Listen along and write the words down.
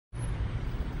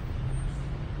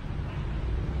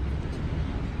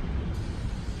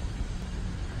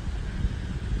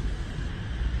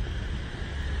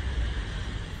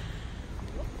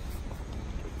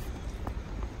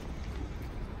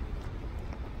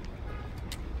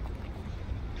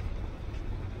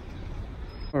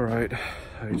All right,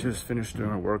 I just finished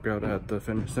doing a workout at the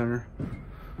fitness center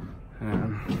and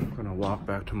I'm gonna walk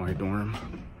back to my dorm.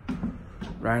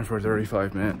 Ran for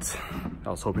 35 minutes. I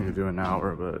was hoping to do an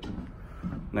hour, but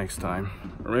next time,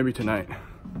 or maybe tonight.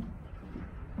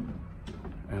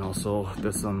 And also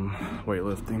did some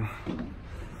weightlifting.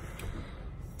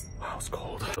 Wow, it's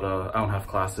cold. But, I don't have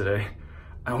class today.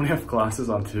 I only have classes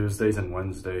on Tuesdays and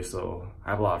Wednesdays, so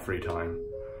I have a lot of free time.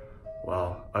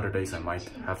 Well, other days I might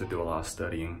have to do a lot of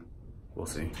studying. We'll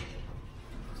see.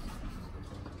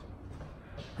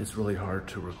 It's really hard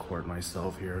to record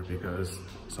myself here because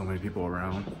so many people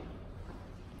around.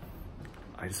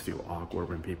 I just feel awkward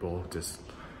when people just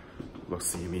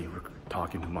see me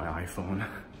talking to my iPhone.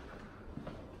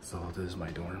 So this is my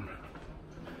dorm.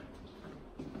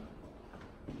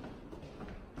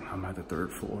 I'm at the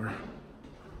 3rd floor.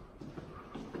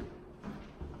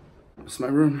 It's my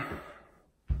room.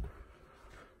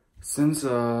 Since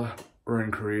we're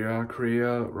in Korea,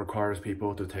 Korea requires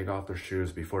people to take off their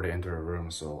shoes before they enter a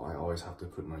room, so I always have to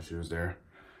put my shoes there.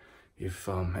 If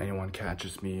anyone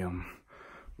catches me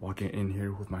walking in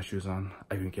here with my shoes on,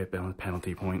 I can get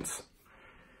penalty points.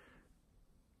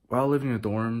 While living in the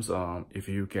dorms, if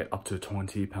you get up to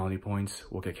 20 penalty points,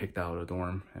 we'll get kicked out of the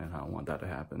dorm, and I don't want that to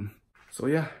happen. So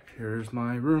yeah, here's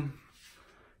my room.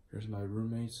 Here's my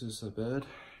roommate's bed.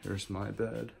 Here's my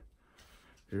bed.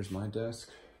 Here's my desk.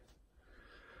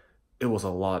 It was a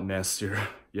lot messier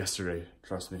yesterday,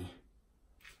 trust me.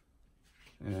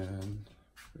 And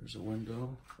there's a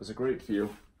window. There's a great view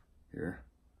here.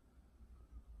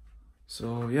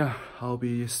 So yeah, I'll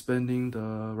be spending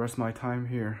the rest of my time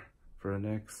here for the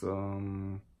next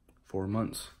 4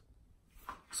 months.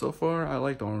 So far, I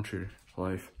like dormitory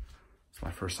life. It's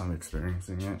my first time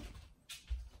experiencing it.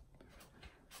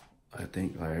 I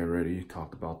think I already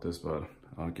talked about this, but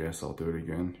I guess I'll do it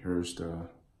again. Here's the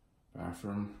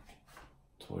bathroom,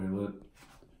 toilet,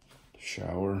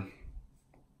 shower.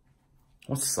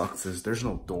 What sucks is there's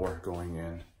no door going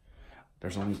in.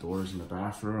 There's only doors in the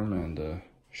bathroom and the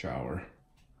shower.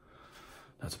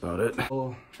 That's about it.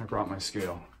 Oh, I brought my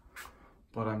scale,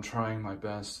 but I'm trying my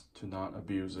best to not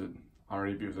abuse it. I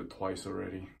already abused it twice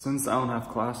already. Since I don't have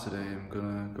class today, I'm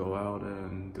gonna go out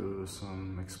and do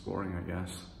some exploring, I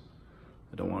guess.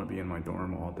 I don't want to be in my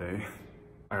dorm all day.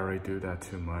 I already do that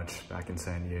too much back in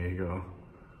San Diego.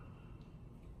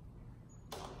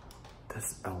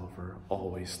 This elevator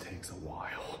always takes a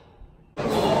while.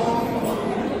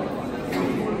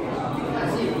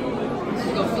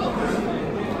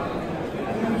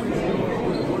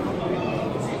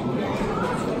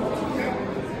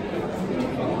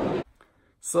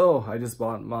 So, I just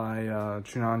bought my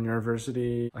Chunan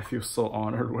University. I feel so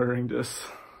honored wearing this.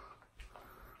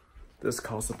 This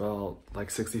costs about like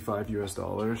 $65 US.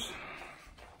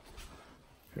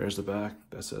 Here's the back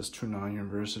that says Chunan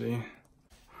University.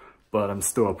 But I'm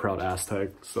still a proud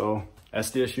Aztec, so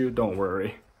SDSU, don't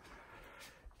worry.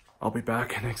 I'll be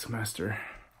back next semester.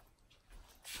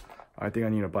 I think I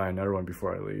need to buy another one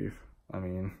before I leave. I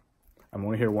mean, I'm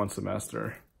only here 1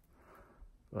 semester,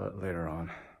 but later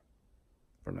on.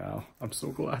 For now, I'm so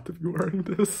glad to be wearing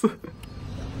this. Well,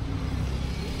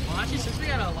 actually, since we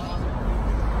got a lot.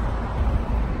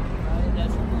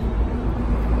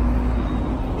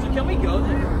 So can we go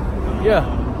there? Yeah.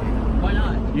 Why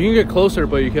not? You can get closer,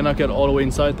 but you cannot get all the way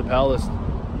inside the palace.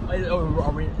 Are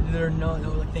there no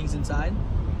like, things inside?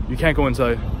 You can't go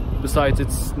inside. Besides,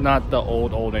 it's not the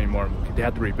old anymore. They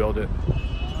had to rebuild it.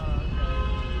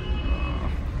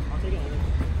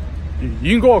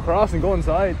 You can go across and go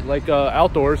inside, like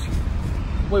outdoors.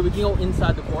 Wait, we can go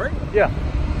inside the court? Yeah. You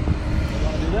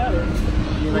want to do that, or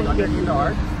you like underneath the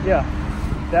arc? Yeah,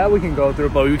 that we can go through,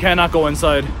 but we cannot go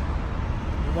inside.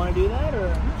 You want to do that, or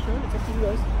I'm not sure. It's up to you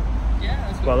guys. Yeah.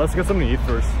 Let's go. Well, let's get something to eat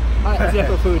first. All right, let's get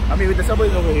for food. I mean, the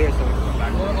subway's over here, so we can come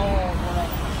back.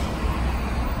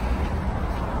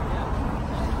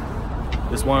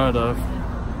 It's one of the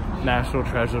national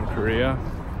treasures of Korea.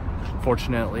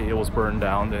 Fortunately, it was burned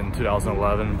down in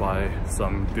 2011 by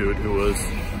some dude who was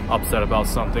upset about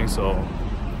something, so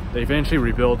they eventually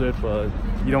rebuilt it, but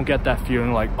you don't get that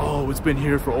feeling like, oh, it's been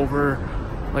here for over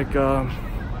like a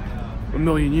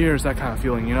million years, that kind of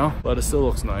feeling, you know? But it still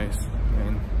looks nice. I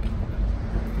mean,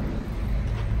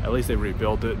 at least they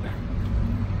rebuilt it.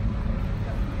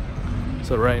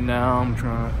 So right now, I'm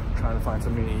trying to find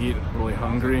something to eat. I'm really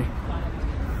hungry.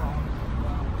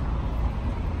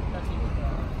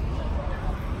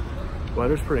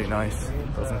 Weather's pretty nice.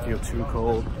 Doesn't feel too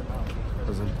cold.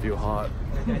 Doesn't feel hot.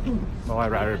 Well,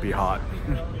 I'd rather it be hot.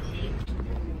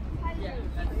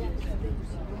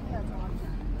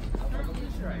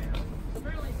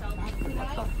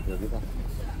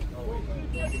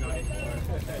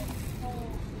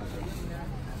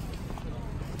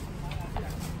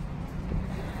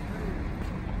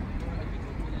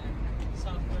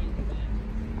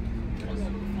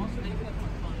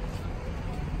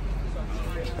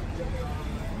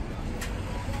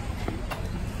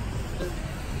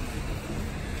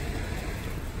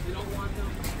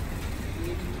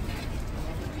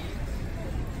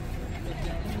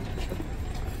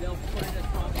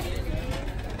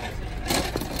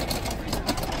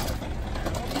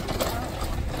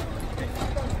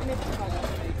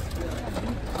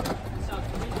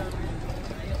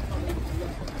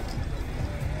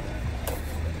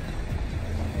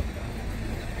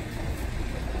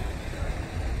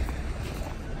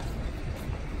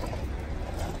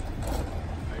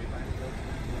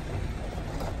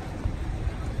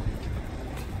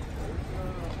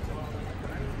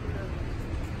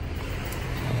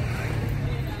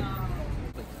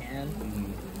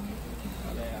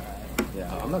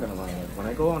 Yeah, I'm not gonna lie. Like, when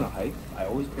I go on a hike, I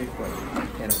always crave for like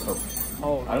a can of Coke.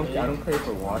 Oh, I don't crave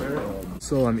for water.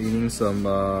 So I'm eating some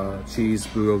cheese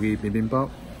bulgogi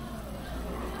bibimbap.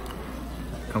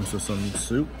 Comes with some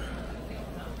soup.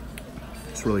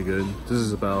 It's really good. This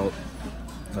is about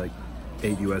like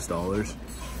 $8 US.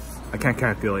 I can't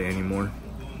calculate anymore.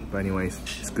 But anyways,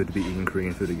 it's good to be eating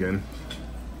Korean food again.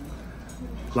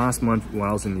 Last month when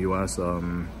I was in the US,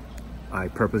 I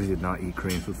purposely did not eat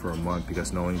Korean food for a month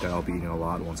because knowing that I'll be eating a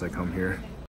lot once I come here.